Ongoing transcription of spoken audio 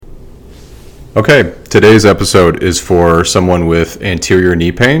Okay, today's episode is for someone with anterior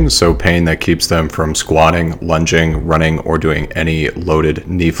knee pain, so pain that keeps them from squatting, lunging, running, or doing any loaded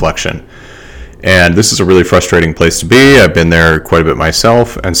knee flexion. And this is a really frustrating place to be. I've been there quite a bit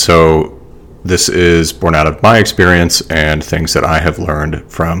myself, and so this is born out of my experience and things that I have learned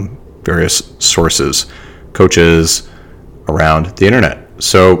from various sources, coaches around the internet.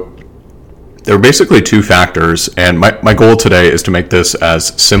 So there are basically two factors, and my goal today is to make this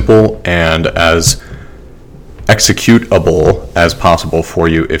as simple and as executable as possible for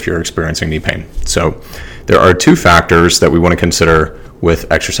you if you're experiencing knee pain. So there are two factors that we want to consider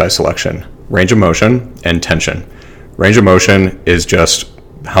with exercise selection: range of motion and tension. Range of motion is just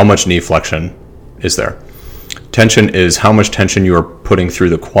how much knee flexion is there. Tension is how much tension you are putting through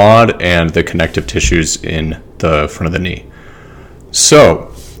the quad and the connective tissues in the front of the knee. So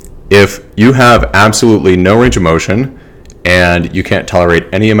if you have absolutely no range of motion and you can't tolerate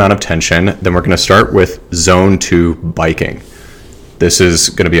any amount of tension, then we're going to start with zone 2 biking. This is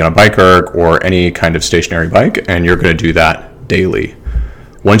going to be on a bike erg or any kind of stationary bike, and you're going to do that daily.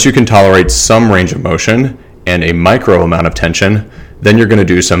 Once you can tolerate some range of motion and a micro amount of tension, then you're going to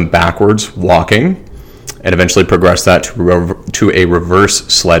do some backwards walking and eventually progress that to a reverse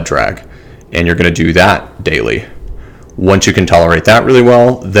sled drag, and you're going to do that daily. Once you can tolerate that really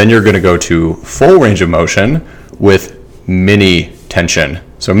well, then you're going to go to full range of motion with mini tension.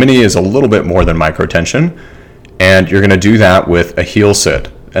 So mini is a little bit more than micro tension, and you're going to do that with a heel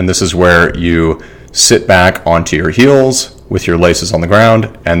sit. And this is where you sit back onto your heels with your laces on the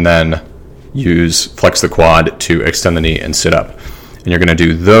ground and then flex the quad to extend the knee and sit up. And you're going to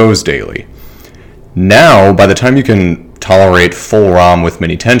do those daily. Now, by the time you can tolerate full ROM with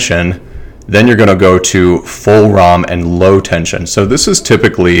mini tension, then you're going to go to full ROM and low tension. So this is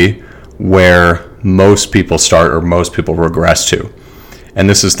typically where most people start or most people regress to. And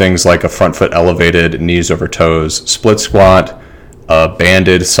this is things like a front foot elevated, knees over toes split squat, a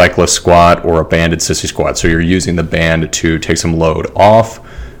banded cyclist squat, or a banded sissy squat. So you're using the band to take some load off,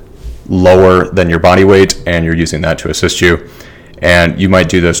 lower than your body weight, and you're using that to assist you. And you might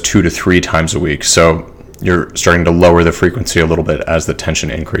do those 2 to 3 times a week. So you're starting to lower the frequency a little bit as the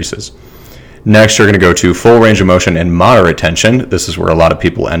tension increases. Next, you're going to go to full range of motion and moderate tension. This is where a lot of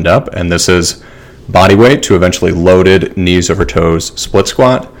people end up, and this is body weight to eventually loaded knees over toes split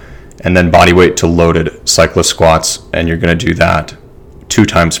squat, and then body weight to loaded cyclist squats, and you're going to do that 2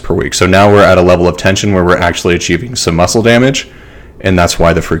 times per week. So now we're at a level of tension where we're actually achieving some muscle damage, and that's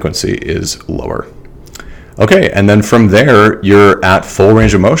why the frequency is lower. Okay, and then from there, you're at full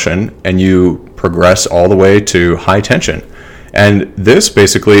range of motion, and you progress all the way to high tension. And this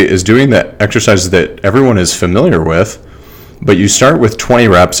basically is doing the exercises that everyone is familiar with, but you start with 20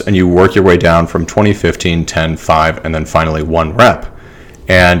 reps and you work your way down from 20, 15, 10, 5, and then finally 1 rep.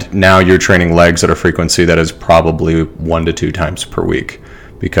 And now you're training legs at a frequency that is probably 1 to 2 times per week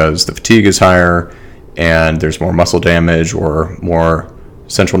because the fatigue is higher and there's more muscle damage or more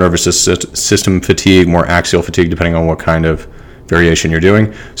central nervous system fatigue, more axial fatigue, depending on what kind of variation you're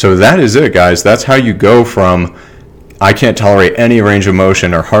doing. So that is it, guys. That's how you go from I can't tolerate any range of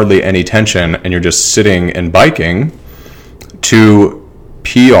motion or hardly any tension, and you're just sitting and biking, to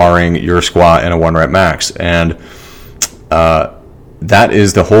PRing your squat in a 1 rep max. And that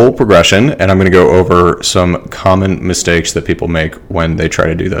is the whole progression, and I'm going to go over some common mistakes that people make when they try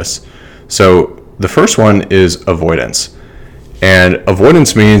to do this. So the first one is avoidance. And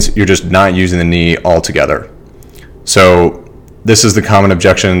avoidance means you're just not using the knee altogether. So this is the common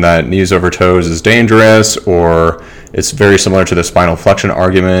objection that knees over toes is dangerous, or it's very similar to the spinal flexion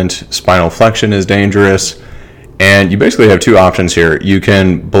argument. Spinal flexion is dangerous. And you basically have 2 options here. You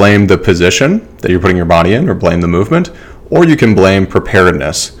can blame the position that you're putting your body in or blame the movement, or you can blame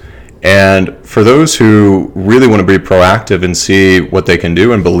preparedness. And for those who really want to be proactive and see what they can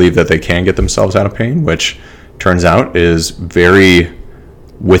do and believe that they can get themselves out of pain, which turns out is very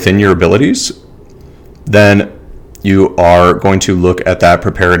within your abilities, then you are going to look at that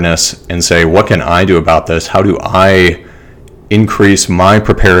preparedness and say, what can I do about this? How do I increase my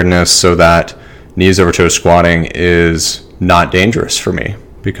preparedness so that knees over toes squatting is not dangerous for me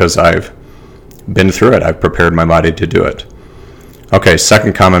because I've been through it. I've prepared my body to do it. Okay,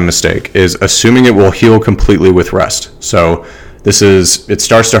 second common mistake is assuming it will heal completely with rest. So it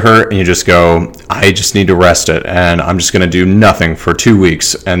starts to hurt and you just go, I just need to rest it and I'm just going to do nothing for 2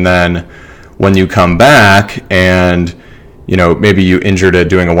 weeks. And then when you come back and maybe you injured it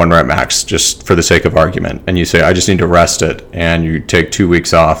doing a 1 rep max just for the sake of argument, and you say, I just need to rest it, and you take 2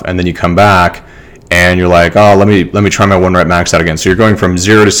 weeks off, and then you come back and you're like, oh, let me try my 1 rep max out again. So you're going from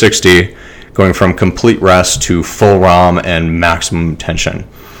 0 to 60, going from complete rest to full ROM and maximum tension.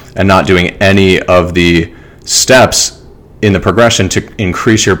 and not doing any of the steps in the progression to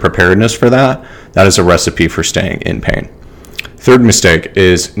increase your preparedness for that, that is a recipe for staying in pain. Third mistake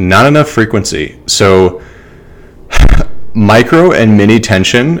is not enough frequency. So micro and mini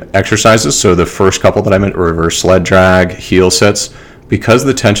tension exercises, so the first couple that I meant, reverse sled drag, heel sits, because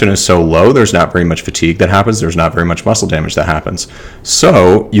the tension is so low, there's not very much fatigue that happens, there's not very much muscle damage that happens.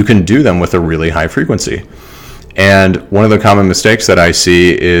 So you can do them with a really high frequency. And one of the common mistakes that I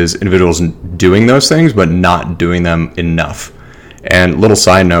see is individuals doing those things, but not doing them enough. And little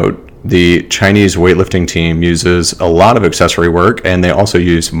side note, the Chinese weightlifting team uses a lot of accessory work, and they also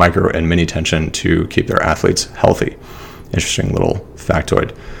use micro and mini tension to keep their athletes healthy. Interesting little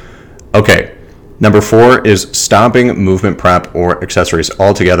factoid. Okay, number 4 is stopping movement prep or accessories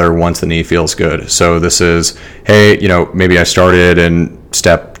altogether once the knee feels good. So this is, hey, maybe I started in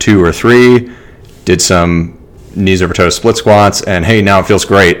step 2 or 3, did some knees over toes split squats, and hey, now it feels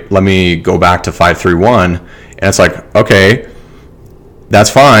great. Let me go back to 5-3-1. And it's like, okay, that's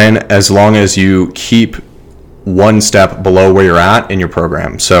fine as long as you keep one step below where you're at in your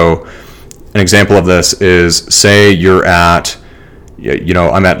program. So an example of this is, say you're at,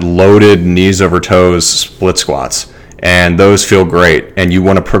 I'm at loaded knees over toes split squats, and those feel great, and you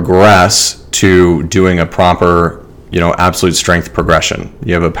want to progress to doing a proper, absolute strength progression.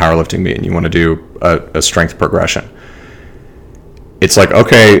 You have a powerlifting meet and you want to do a strength progression. It's like,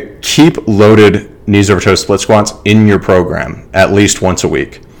 okay, keep loaded knees over toes split squats in your program at least once a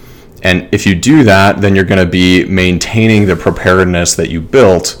week. And if you do that, then you're going to be maintaining the preparedness that you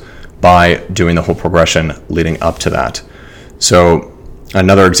built by doing the whole progression leading up to that. So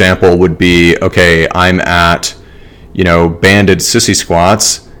another example would be, okay, I'm at, banded sissy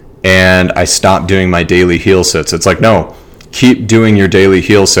squats, and I stopped doing my daily heel sits. It's like, no, keep doing your daily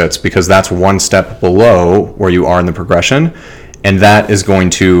heel sits, because that's one step below where you are in the progression, and that is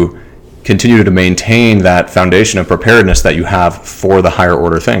going to continue to maintain that foundation of preparedness that you have for the higher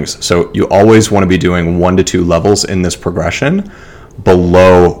order things. So you always want to be doing 1 to 2 levels in this progression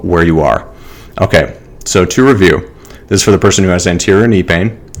below where you are. Okay, so to review, this is for the person who has anterior knee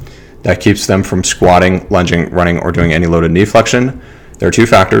pain that keeps them from squatting, lunging, running, or doing any loaded knee flexion. There are 2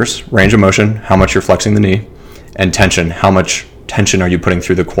 factors: range of motion, how much you're flexing the knee, and tension, how much tension are you putting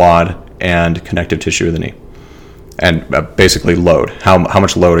through the quad and connective tissue of the knee. And basically load, how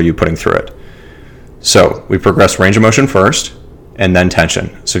much load are you putting through it? So we progress range of motion first, and then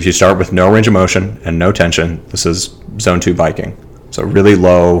tension. So if you start with no range of motion and no tension, this is zone 2 biking. So really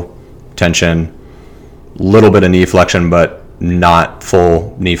low tension, little bit of knee flexion, but not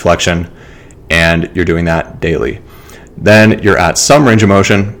full knee flexion, and you're doing that daily. Then you're at some range of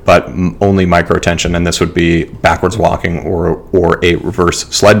motion, but only micro tension, and this would be backwards walking or a reverse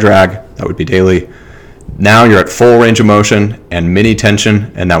sled drag. That would be daily. Now you're at full range of motion and mini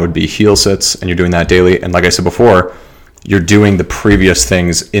tension, and that would be heel sits, and you're doing that daily. And like I said before, you're doing the previous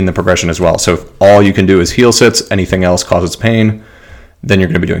things in the progression as well. So if all you can do is heel sits, anything else causes pain, then you're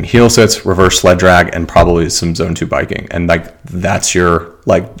going to be doing heel sits, reverse sled drag, and probably some zone 2 biking. And that's your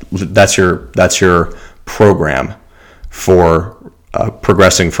program for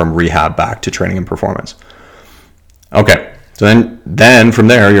progressing from rehab back to training and performance. Okay, so then from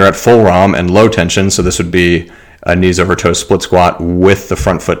there you're at full ROM and low tension. So this would be a knees over toes split squat with the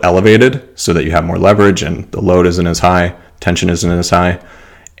front foot elevated so that you have more leverage and the load isn't as high, tension isn't as high.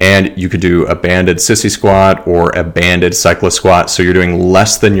 And you could do a banded sissy squat or a banded cyclist squat. So you're doing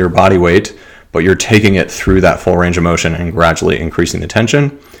less than your body weight, but you're taking it through that full range of motion and gradually increasing the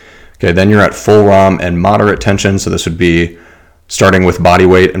tension. Okay, then you're at full ROM and moderate tension. So this would be starting with body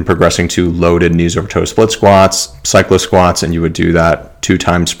weight and progressing to loaded knees over toe split squats, cyclist squats, and you would do that 2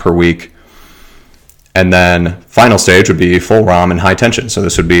 times per week. And then final stage would be full ROM and high tension. So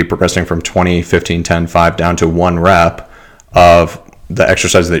this would be progressing from 20, 15, 10, 5 down to 1 rep of the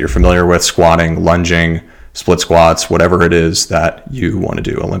exercises that you're familiar with: squatting, lunging, split squats, whatever it is that you want to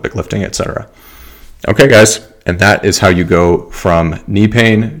do, Olympic lifting, etc. Okay, guys, and that is how you go from knee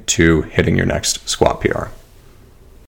pain to hitting your next squat PR.